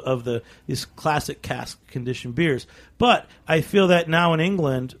defense of these classic cask conditioned beers. But I feel that now in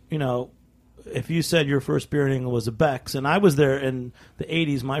England, if you said your first beer in England was a Beck's, and I was there in the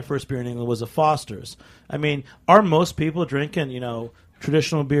 80s, my first beer in England was a Foster's. I mean, are most people drinking,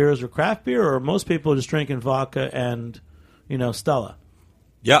 traditional beers or craft beer, or are most people just drinking vodka and, Stella?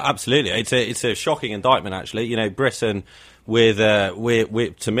 Yeah, absolutely. It's a shocking indictment, actually. Britain, we're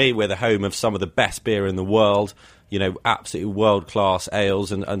to me, we're the home of some of the best beer in the world. Absolutely world-class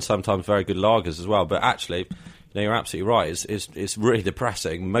ales and sometimes very good lagers as well. But actually, you're absolutely right. It's really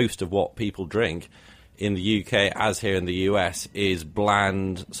depressing. Most of what people drink in the UK, as here in the US, is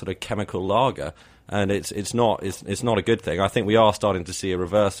bland sort of chemical lager. And it's not a good thing. I think we are starting to see a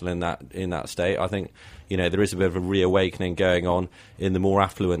reversal in that state. I think there is a bit of a reawakening going on in the more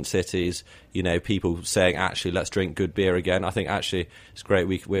affluent cities. People saying actually let's drink good beer again. I think actually it's great.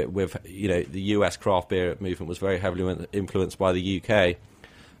 We've the US craft beer movement was very heavily influenced by the UK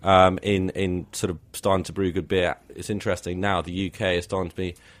in sort of starting to brew good beer. It's interesting now the UK is starting to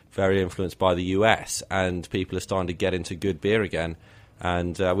be very influenced by the US, and people are starting to get into good beer again.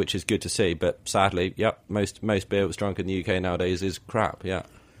 And which is good to see, but sadly, most beer that's drunk in the UK nowadays is crap. Yeah.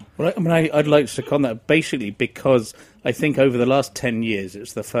 Well, I'd like to second that basically because I think over the last 10 years,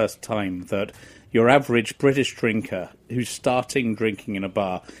 it's the first time that your average British drinker who's starting drinking in a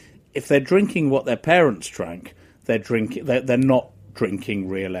bar, if they're drinking what their parents drank, they're not drinking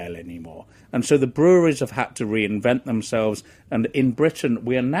real ale anymore. And so the breweries have had to reinvent themselves. And in Britain,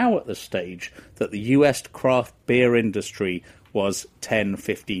 we are now at the stage that the US craft beer industry was 10,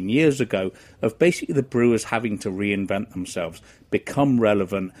 15 years ago, of basically the brewers having to reinvent themselves, become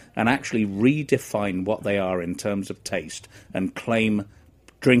relevant, and actually redefine what they are in terms of taste and claim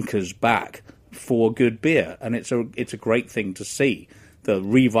drinkers back for good beer. And it's a great thing to see, the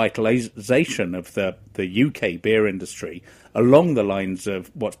revitalization of the UK beer industry along the lines of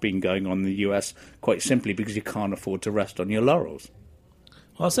what's been going on in the US, quite simply because you can't afford to rest on your laurels.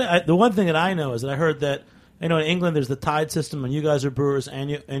 Well, I'll say the one thing that I know is that I heard that in England there's the Tide system, and you guys are brewers and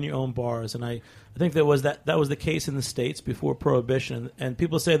you own bars, and I think that was the case in the States before Prohibition. And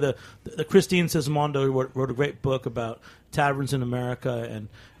people say the Christine Sismondo wrote a great book about taverns in America,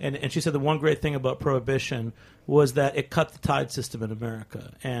 and she said the one great thing about Prohibition was that it cut the Tide system in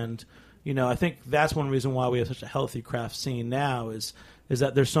America. And I think that's one reason why we have such a healthy craft scene now is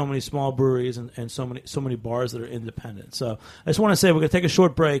that there's so many small breweries and so many bars that are independent. So I just want to say we're going to take a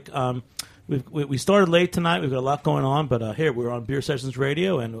short break. We started late tonight. We've got a lot going on, but here we're on Beer Sessions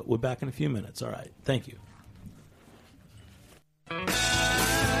Radio, and we're back in a few minutes. All right. Thank you.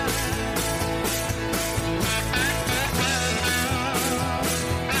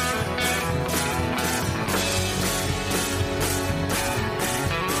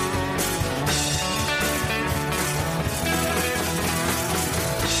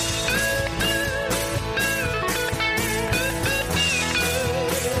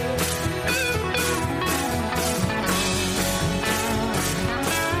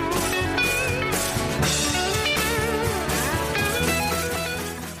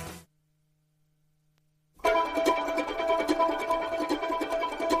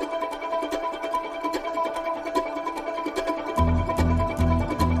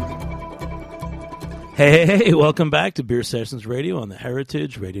 Hey, welcome back to Beer Sessions Radio on the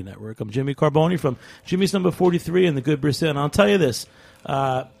Heritage Radio Network. I'm Jimmy Carboni from Jimmy's Number 43 in the Good Beer City. And I'll tell you this,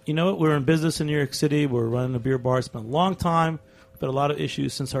 you know what? We're in business in New York City. We're running a beer bar. It's been a long time. We've had a lot of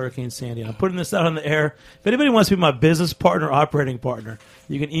issues since Hurricane Sandy. And I'm putting this out on the air. If anybody wants to be my business partner, operating partner,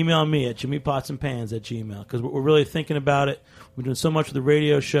 you can email me at jimmypotsandpans@gmail.com because we're really thinking about it. We're doing so much with the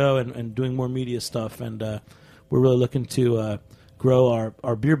radio show and doing more media stuff. And we're really looking to grow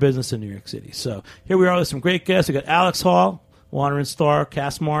our beer business in New York City. So here we are with some great guests. We got Alex Hall, Wandering Star,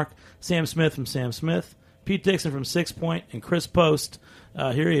 Castmark, Sam Smith from Sam Smith, Pete Dixon from Six Point, and Chris Post.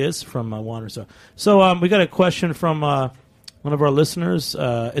 Here he is from Wandering Star. So we got a question from one of our listeners.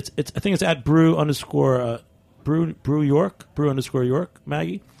 I think it's at Brew York,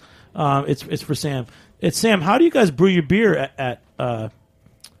 Maggie. It's for Sam. It's Sam. How do you guys brew your beer at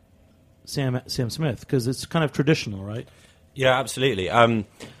Sam Smith? Because it's kind of traditional, right? Yeah, absolutely.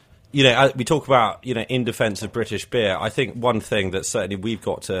 We talk about, in defence of British beer. I think one thing that certainly we've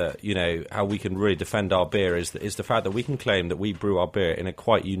got to, how we can really defend our beer is the fact that we can claim that we brew our beer in a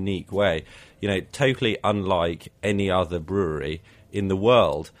quite unique way, totally unlike any other brewery in the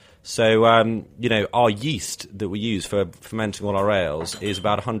world. So, our yeast that we use for fermenting all our ales is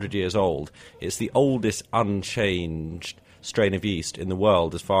about 100 years old. It's the oldest unchanged strain of yeast in the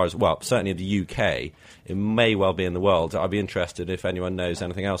world as far as, well, certainly in the UK. It may well be in the world. I'd be interested if anyone knows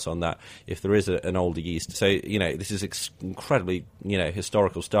anything else on that, if there is an older yeast. So, this is incredibly,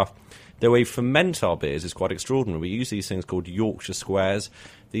 historical stuff. The way we ferment our beers is quite extraordinary. We use these things called Yorkshire squares.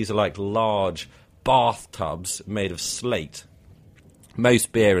 These are like large bathtubs made of slate.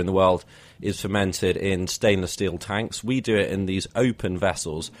 Most beer in the world is fermented in stainless steel tanks. We do it in these open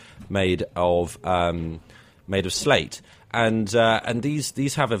vessels made of slate, and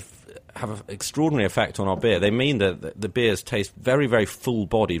these have an extraordinary effect on our beer. They mean that the beers taste very, very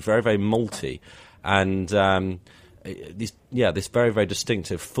full-bodied, very, very malty, and this very, very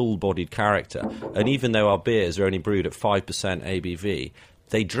distinctive full-bodied character. And even though our beers are only brewed at 5% ABV,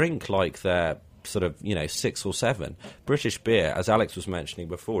 they drink like they're sort of 6 or 7. British beer, as Alex was mentioning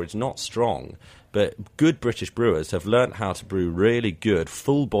before, is not strong, but good British brewers have learnt how to brew really good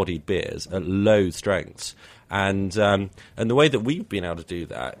full-bodied beers at low strengths. And the way that we've been able to do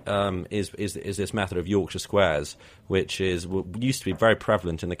that is this method of Yorkshire squares, which used to be very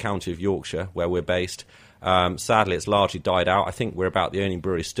prevalent in the county of Yorkshire, where we're based. Sadly, it's largely died out. I think we're about the only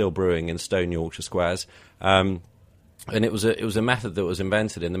brewery still brewing in stone Yorkshire squares. And it was a method that was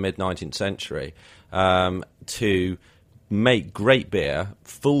invented in the mid-19th century to make great beer,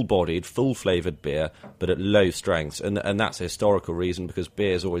 full-bodied, full-flavoured beer, but at low strengths. And that's a historical reason, because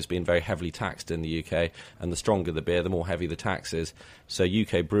beer has always been very heavily taxed in the UK, and the stronger the beer, the more heavy the tax is. So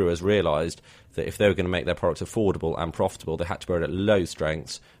UK brewers realised that if they were going to make their products affordable and profitable, they had to brew it at low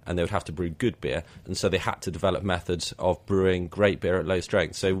strengths, and they would have to brew good beer. And so they had to develop methods of brewing great beer at low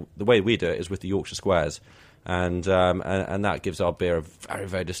strengths. So the way we do it is with the Yorkshire squares. And that gives our beer a very,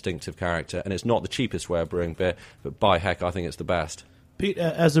 very distinctive character. And it's not the cheapest way of brewing beer, but by heck, I think it's the best. Pete,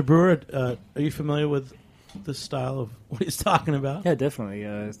 as a brewer, are you familiar with this style of what he's talking about? Yeah,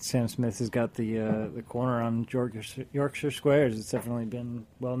 definitely. Sam Smith has got the corner on Yorkshire squares. It's definitely been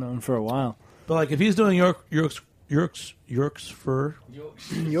well known for a while. But like, if he's doing Yorkshire squares,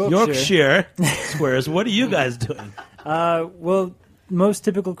 what are you guys doing? Well, most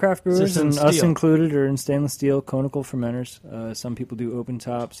typical craft brewers, and us included, are in stainless steel conical fermenters. Some people do open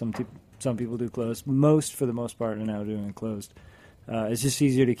top, some people do closed. Most, for the most part, are now doing closed. It's just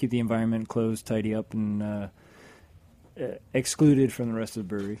easier to keep the environment closed, tidy up, and excluded from the rest of the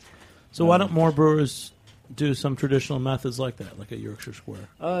brewery. So why don't more brewers do some traditional methods like that, like a Yorkshire square?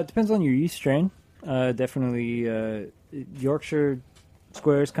 It depends on your yeast strain. Definitely, Yorkshire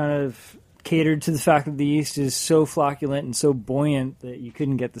squares kind of catered to the fact that the yeast is so flocculent and so buoyant that you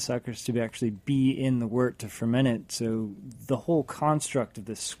couldn't get the suckers to actually be in the wort to ferment it. So the whole construct of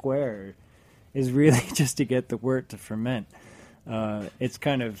this square is really just to get the wort to ferment. It's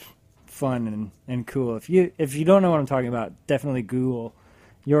kind of fun and cool. If you don't know what I'm talking about, definitely Google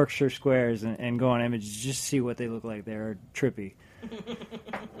Yorkshire squares and go on images. Just see what they look like. They're trippy.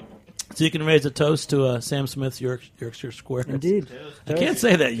 So you can raise a toast to Sam Smith's Yorkshire squares. Indeed. I can't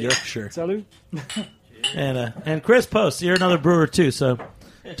say that, Yorkshire. Salud. And Chris Post, you're another brewer too, so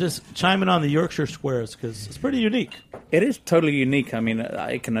just chime in on the Yorkshire squares, because it's pretty unique. It is totally unique. I mean,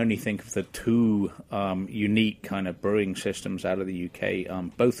 I can only think of the two unique kind of brewing systems out of the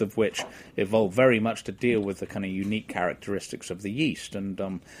UK, both of which evolved very much to deal with the kind of unique characteristics of the yeast.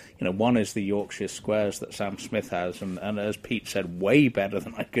 And, one is the Yorkshire squares that Sam Smith has, and as Pete said, way better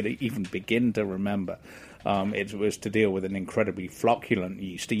than I could even begin to remember. It was to deal with an incredibly flocculent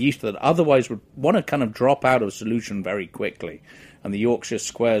yeast, a yeast that otherwise would want to kind of drop out of solution very quickly. And the Yorkshire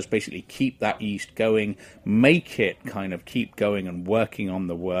squares basically keep that yeast going, make it kind of keep going and working on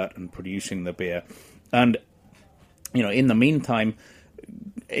the wort and producing the beer. And, in the meantime,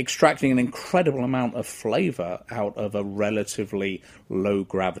 extracting an incredible amount of flavour out of a relatively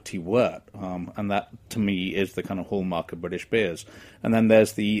low-gravity wort. And that, to me, is the kind of hallmark of British beers. And then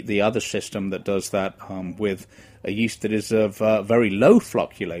there's the other system that does that with a yeast that is of very low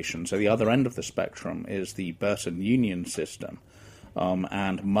flocculation. So the other end of the spectrum is the Burton Union system.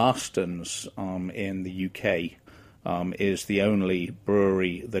 And Marston's in the UK is the only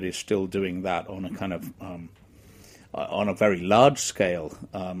brewery that is still doing that on a kind of on a very large scale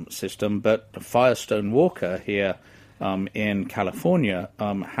system. But Firestone Walker here in California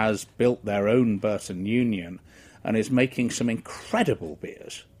has built their own Burton Union and is making some incredible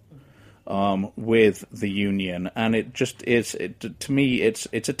beers with the Union, and it just is. To me, it's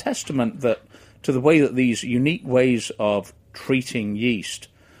a testament to the way that these unique ways of treating yeast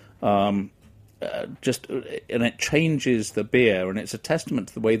and it changes the beer, and it's a testament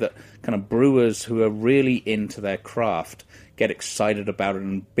to the way that kind of brewers who are really into their craft get excited about it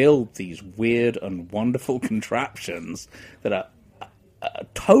and build these weird and wonderful contraptions that are a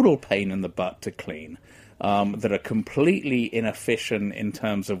total pain in the butt to clean, that are completely inefficient in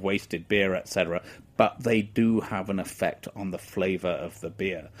terms of wasted beer, etc., but they do have an effect on the flavour of the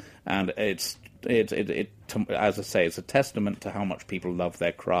beer. And it, as I say, it's a testament to how much people love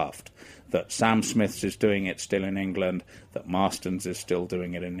their craft. That Sam Smith's is doing it still in England, that Marston's is still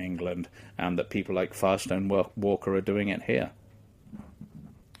doing it in England, and that people like Firestone Walker are doing it here.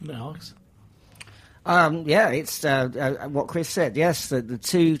 Alex? Yeah, it's what Chris said. Yes, the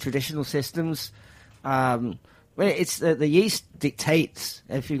two traditional systems. It's the yeast dictates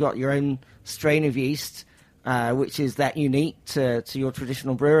if you've got your own strain of yeast, which is that unique to your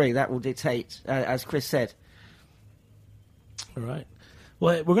traditional brewery. That will dictate, as Chris said. All right.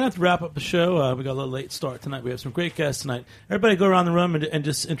 Well, we're going to have to wrap up the show. We got a little late start tonight. We have some great guests tonight. Everybody go around the room and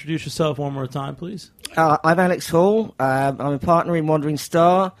just introduce yourself one more time, please. I'm Alex Hall. I'm a partner in Wandering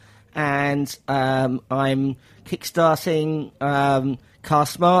Star, and I'm kickstarting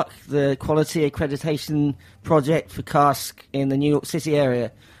Caskmark, the quality accreditation project for cask in the New York City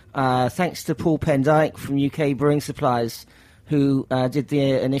area. Thanks to Paul Pendyke from UK Brewing Supplies, who did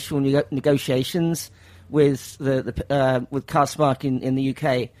the initial negotiations with with Caskmark in the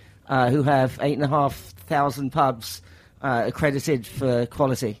UK, who have 8,500 pubs accredited for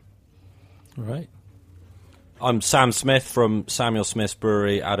quality. All right. I'm Sam Smith from Samuel Smith's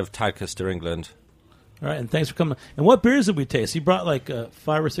Brewery out of Tadcaster, England. All right, and thanks for coming. And what beers did we taste? You brought like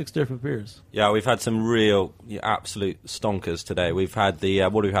 5 or 6 different beers. Yeah, we've had some real absolute stonkers today. We've had the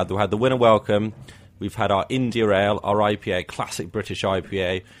what have we had? We had the Winter Welcome. We've had our India Ale, our IPA, classic British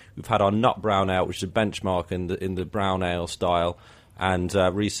IPA. We've had our Nut Brown Ale, which is a benchmark in the brown ale style. And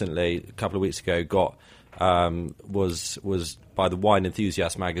recently, a couple of weeks ago, was by the Wine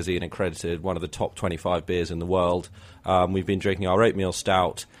Enthusiast magazine accredited one of the top 25 beers in the world. We've been drinking our oatmeal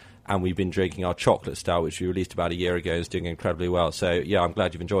stout, and we've been drinking our chocolate stout, which we released about a year ago, and is doing incredibly well. So, yeah, I'm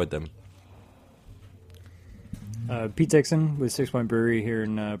glad you've enjoyed them. Pete Dixon with 6 Point Brewery here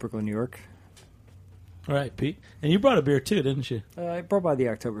in Brooklyn, New York. All right, Pete. And you brought a beer too, didn't you? I brought by the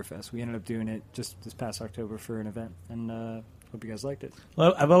Oktoberfest. We ended up doing it just this past October for an event, and hope you guys liked it.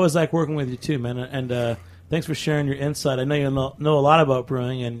 Well, I've always liked working with you too, man. And thanks for sharing your insight. I know you know a lot about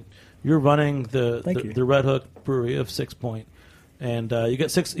brewing, and you're running the Red Hook Brewery of 6 Point. And you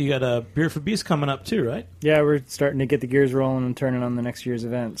got a Beer for Beast coming up too, right? Yeah, we're starting to get the gears rolling and turning on the next year's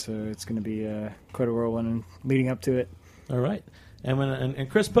event, so it's going to be quite a whirlwind and leading up to it. All right, and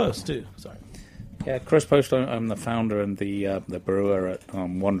Chris Post too. Sorry. Yeah, Chris Post. I'm the founder and the brewer at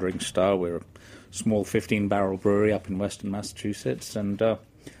Wandering Star. We're a small 15-barrel brewery up in Western Massachusetts, and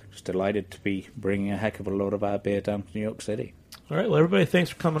just delighted to be bringing a heck of a lot of our beer down to New York City. All right, well, everybody, thanks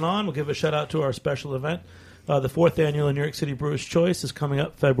for coming on. We'll give a shout out to our special event. The 4th annual New York City Brewers' Choice is coming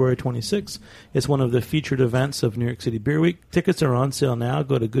up February 26th. It's one of the featured events of New York City Beer Week. Tickets are on sale now.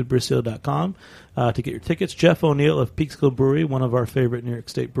 Go to goodbeersale.com to get your tickets. Jeff O'Neill of Peekskill Brewery, one of our favorite New York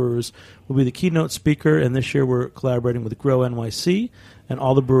State brewers, will be the keynote speaker, and this year we're collaborating with Grow NYC, and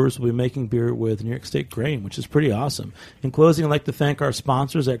all the brewers will be making beer with New York State grain, which is pretty awesome. In closing, I'd like to thank our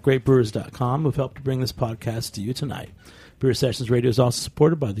sponsors at greatbrewers.com who've helped to bring this podcast to you tonight. Beer Sessions Radio is also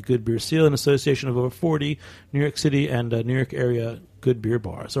supported by the Good Beer Seal, an association of over 40 New York City and New York area good beer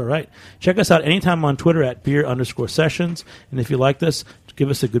bars. All right. Check us out anytime on Twitter at beer_sessions. And if you like this, give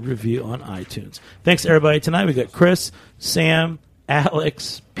us a good review on iTunes. Thanks to everybody tonight. We got Chris, Sam,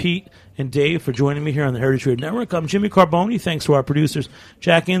 Alex, Pete, and Dave for joining me here on the Heritage Radio Network. I'm Jimmy Carboni. Thanks to our producers,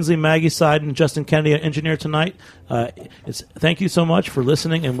 Jack Inslee, Maggie Seiden, and Justin Kennedy, our engineer tonight. Thank you so much for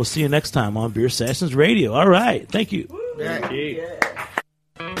listening, and we'll see you next time on Beer Sessions Radio. All right. Thank you. Yeah.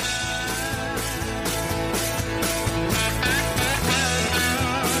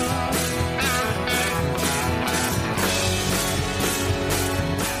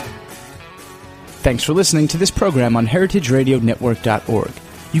 Thanks for listening to this program on heritageradionetwork.org.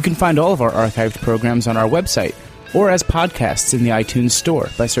 You can find all of our archived programs on our website or as podcasts in the iTunes Store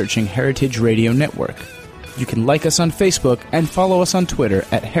by searching Heritage Radio Network. You can like us on Facebook and follow us on Twitter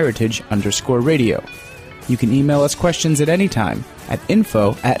at heritage_radio. You can email us questions at any time at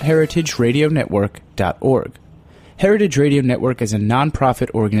info@heritageradionetwork.org. Heritage Radio Network is a non-profit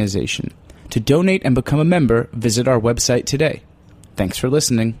organization. To donate and become a member, visit our website today. Thanks for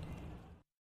listening.